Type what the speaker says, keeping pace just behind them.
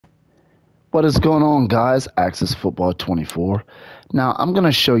What is going on, guys? Axis Football 24. Now, I'm going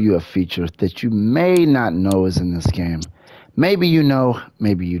to show you a feature that you may not know is in this game. Maybe you know,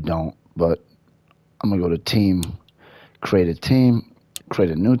 maybe you don't, but I'm going to go to team, create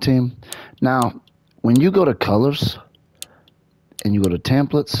a new team. Now, when you go to colors and you go to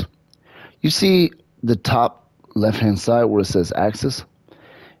templates, you see the top left-hand side where it says Axis.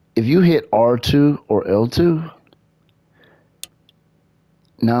 If you hit R2 or L2,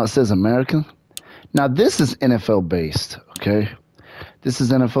 now it says American. Now this is NFL based, okay? This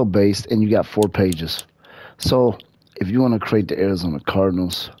is NFL based and you got 4 pages. So if you want to create the Arizona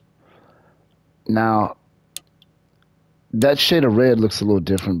Cardinals, now that shade of red looks a little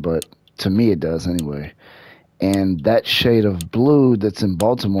different, but to me it does anyway. And that shade of blue that's in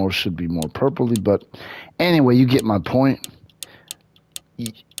Baltimore should be more purpley, but anyway, you get my point.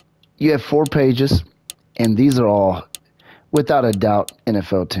 You have 4 pages, and these are all, without a doubt,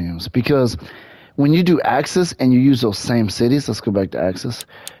 NFL teams. Because when you do Axis and you use those same cities, let's go back to Axis.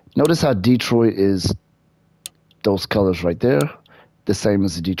 Notice how Detroit is those colors right there, the same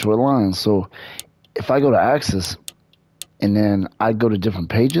as the Detroit Lions. So if I go to Axis and then I go to different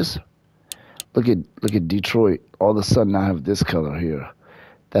pages, look at Detroit. All of a sudden I have this color here.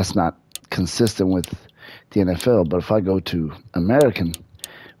 That's not consistent with the NFL. But if I go to American,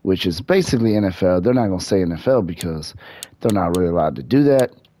 which is basically NFL, they're not going to say NFL because they're not really allowed to do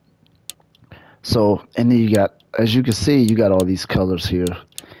that. So, and then you got, as you can see, you got all these colors here.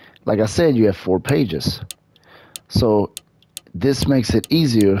 Like I said, you have 4 pages. So this makes it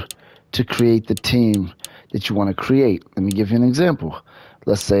easier to create the team that you want to create. Let me give you an example.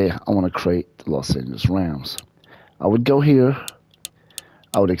 Let's say I want to create the Los Angeles Rams. I would go here,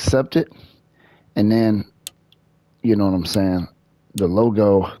 I would accept it, and then, you know what I'm saying, the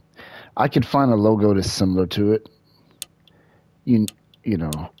logo, I could find a logo that's similar to it. You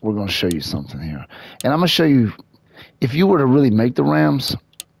know, we're going to show you something here. And I'm going to show you, if you were to really make the Rams,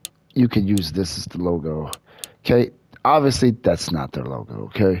 you could use this as the logo. Okay, obviously that's not their logo,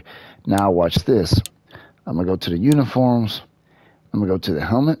 okay? Now watch this. I'm going to go to the uniforms. I'm going to go to the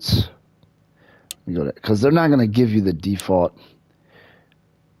helmets. We go to, because they're not going to give you the default,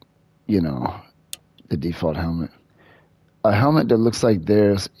 you know, the default helmet. A helmet that looks like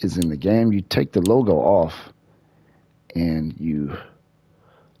theirs is in the game. You take the logo off and you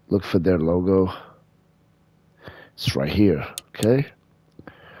look for their logo. It's right here, okay?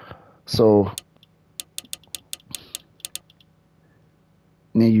 So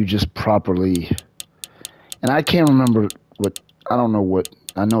then you just properly, and I can't remember what, I don't know what,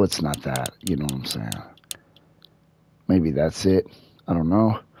 I know it's not that, you know what I'm saying? Maybe that's it, I don't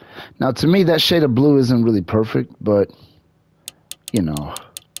know. Now to me that shade of blue isn't really perfect, but you know,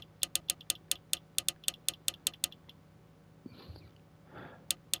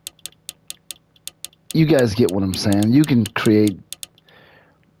 you guys get what I'm saying. You can create,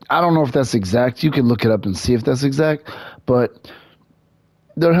 I don't know if that's exact. You can look it up and see if that's exact, but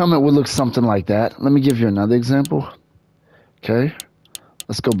their helmet would look something like that. Let me give you another example. Okay,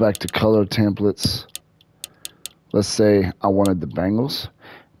 let's go back to color templates. Let's say I wanted the Bengals.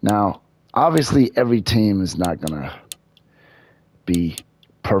 Now, obviously every team is not gonna be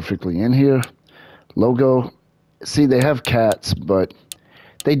perfectly in here. Logo, see they have cats, but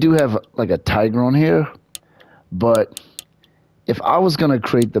they do have like a tiger on here. But if I was gonna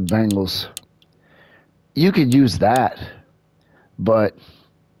create the Bengals, you could use that, but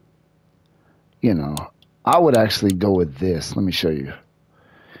you know, I would actually go with this. Let me show you.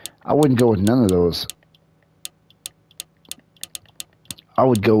 I wouldn't go with none of those. I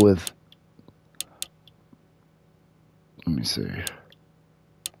would go with, let me see.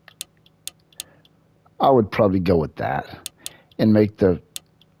 I would probably go with that and make the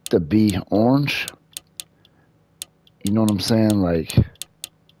B orange. You know what I'm saying? Like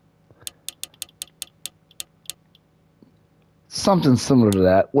something similar to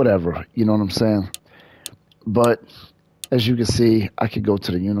that, whatever. You know what I'm saying? But as you can see, I could go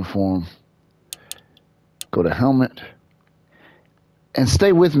to the uniform, go to helmet, and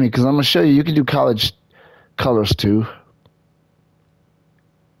stay with me because I'm going to show you, you can do college colors too.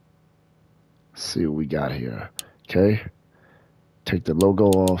 Let's see what we got here. Okay. Take the logo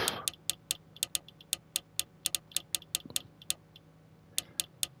off.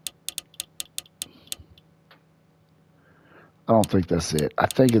 I don't think that's it. I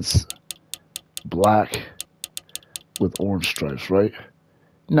think it's black with orange stripes, right?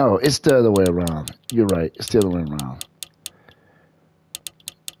 No, it's the other way around. You're right. It's the other way around.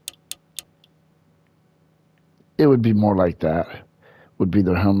 It would be more like that, would be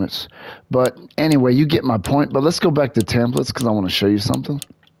their helmets. But anyway, you get my point. But let's go back to templates because I want to show you something.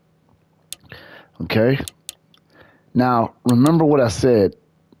 Okay? Now, remember what I said.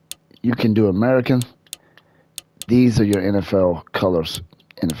 You can do American. These are your NFL colors,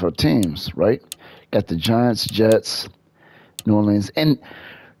 NFL teams, right? Got the Giants, Jets, New Orleans. And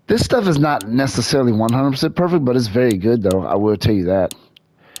this stuff is not necessarily 100% perfect, but it's very good, though. I will tell you that.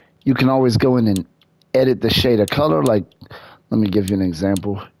 You can always go in and edit the shade of color. Like, let me give you an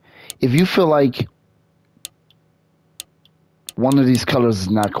example. If you feel like one of these colors is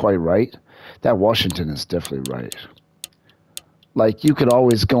not quite right, that Washington is definitely right. Like, you could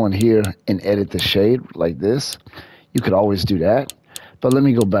always go in here and edit the shade like this. You could always do that. But let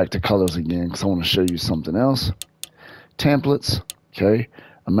me go back to colors again because I want to show you something else. Templates, okay,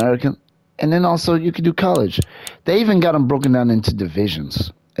 American. And then also you can do college. They even got them broken down into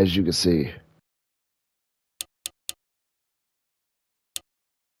divisions, as you can see.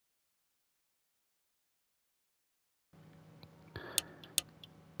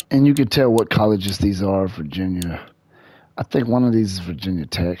 And you can tell what colleges these are. Virginia. I think one of these is Virginia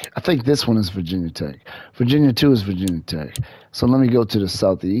Tech. I think this one is Virginia Tech. Virginia 2 is Virginia Tech. So let me go to the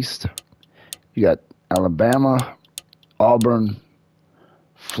southeast. You got Alabama, Auburn,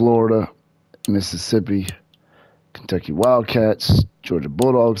 Florida, Mississippi, Kentucky Wildcats, Georgia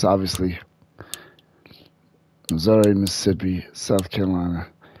Bulldogs, obviously, Missouri, Mississippi, South Carolina.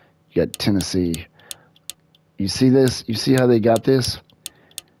 You got Tennessee. You see this? You see how they got this?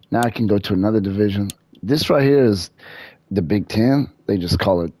 Now I can go to another division. This right here is the Big Ten. They just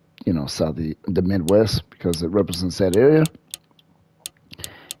call it, the Midwest because it represents that area.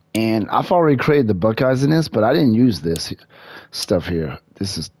 And I've already created the Buckeyes in this, but I didn't use this stuff here.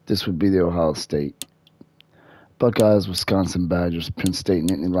 This would be the Ohio State Buckeyes, Wisconsin Badgers, Penn State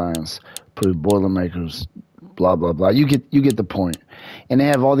Nittany Lions, Purdue Boilermakers, blah blah blah. You get the point. And they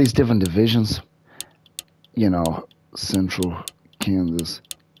have all these different divisions. Central, Kansas,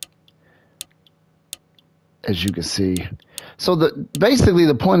 as you can see. So basically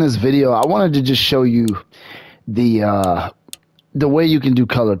the point of this video, I wanted to just show you the way you can do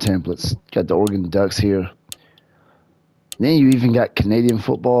color templates. Got the Oregon Ducks here. Then you even got Canadian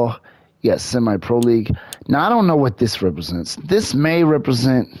football. You got semi-pro league. Now, I don't know what this represents. This may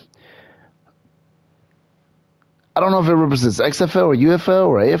represent, I don't know if it represents XFL or UFL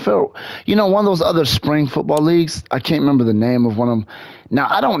or AFL. One of those other spring football leagues. I can't remember the name of one of them. Now,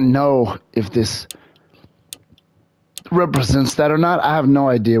 I don't know if this represents that or not. I have no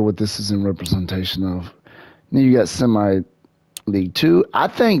idea what this is in representation of. Then you got semi-league 2. I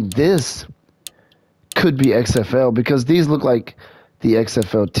think this could be XFL because these look like the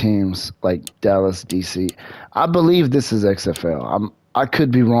XFL teams like Dallas, DC. I believe this is XFL. I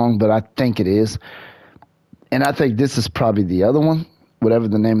could be wrong, but I think it is. And I think this is probably the other one, whatever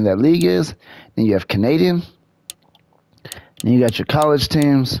the name of that league is. Then you have Canadian. Then you got your college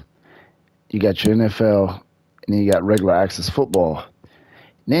teams. You got your NFL. And then you got regular access football.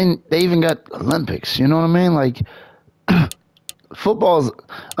 And then they even got Olympics. You know what I mean? Like,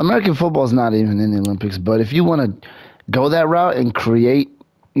 American football is not even in the Olympics. But if you want to go that route and create,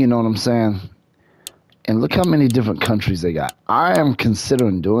 you know what I'm saying? And look how many different countries they got. I am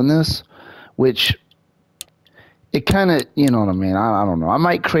considering doing this, which it kind of, you know what I mean? I don't know. I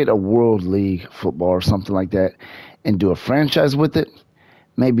might create a World League football or something like that and do a franchise with it.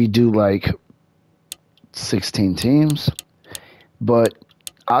 Maybe do like 16 teams. But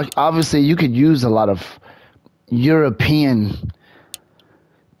obviously you could use a lot of European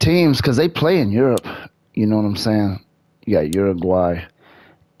teams because they play in Europe. You know what I'm saying? You got Uruguay.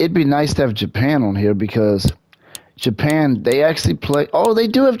 It'd be nice to have Japan on here because Japan, they actually play. Oh, they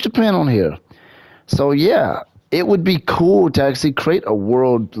do have Japan on here. So, yeah, it would be cool to actually create a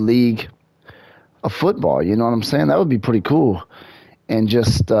World League of football. You know what I'm saying? That would be pretty cool. And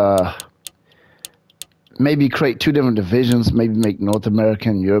just maybe create 2 different divisions. Maybe make North America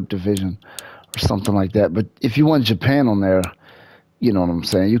and Europe division or something like that. But if you want Japan on there, you know what I'm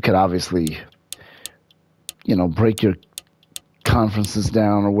saying? You could obviously, break your conferences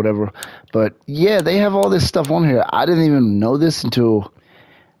down or whatever. But yeah, they have all this stuff on here. I didn't even know this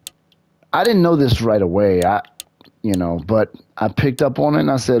I didn't know this right away. But I picked up on it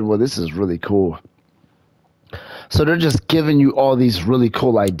and I said, well, this is really cool. So they're just giving you all these really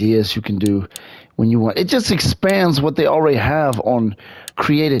cool ideas you can do when you want. It just expands what they already have on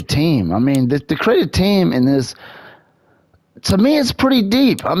Create a Team. I mean, the Create a Team in this, to me, it's pretty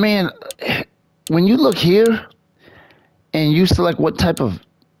deep. I mean, when you look here and you select what type of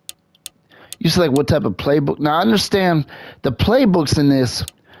playbook. Now, I understand the playbooks in this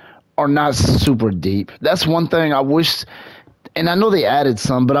are not super deep. That's one thing I wish, and I know they added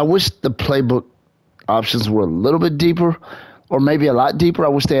some, but I wish the playbook options were a little bit deeper. or maybe a lot deeper. I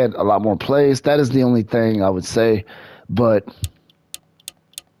wish they had a lot more plays. That is the only thing I would say. But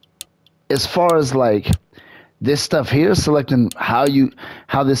as far as like this stuff here, selecting how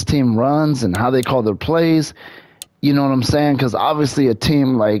this team runs and how they call their plays, you know what I'm saying? Because obviously a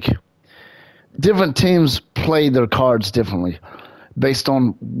team like different teams play their cards differently based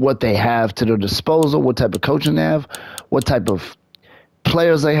on what they have to their disposal, what type of coaching they have, what type of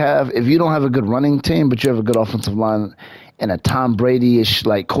players they have. If you don't have a good running team, but you have a good offensive line and a Tom Brady-ish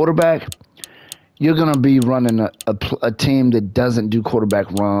like quarterback, you're gonna be running a team that doesn't do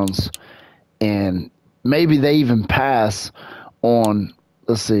quarterback runs, and maybe they even pass on,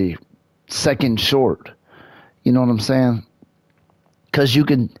 let's see, second short. You know what I'm saying? Because you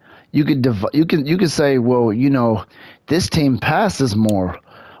could say, well, you know, this team passes more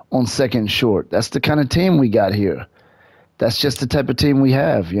on second short. That's the kind of team we got here. That's just the type of team we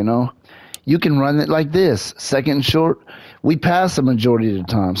have, you know. You can run it like this, second short. We pass the majority of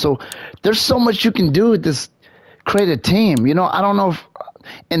the time. So there's so much you can do with this, create a team. You know, I don't know if,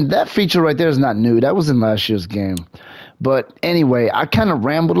 and that feature right there is not new. That was in last year's game. But anyway, I kind of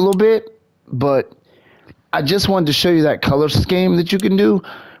rambled a little bit, but I just wanted to show you that color scheme that you can do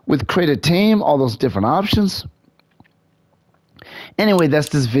with create a team, all those different options. Anyway, that's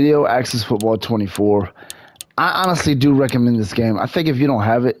this video, Axis Football 24. I honestly do recommend this game. I think if you don't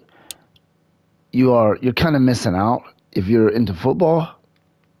have it, you're kind of missing out if you're into football.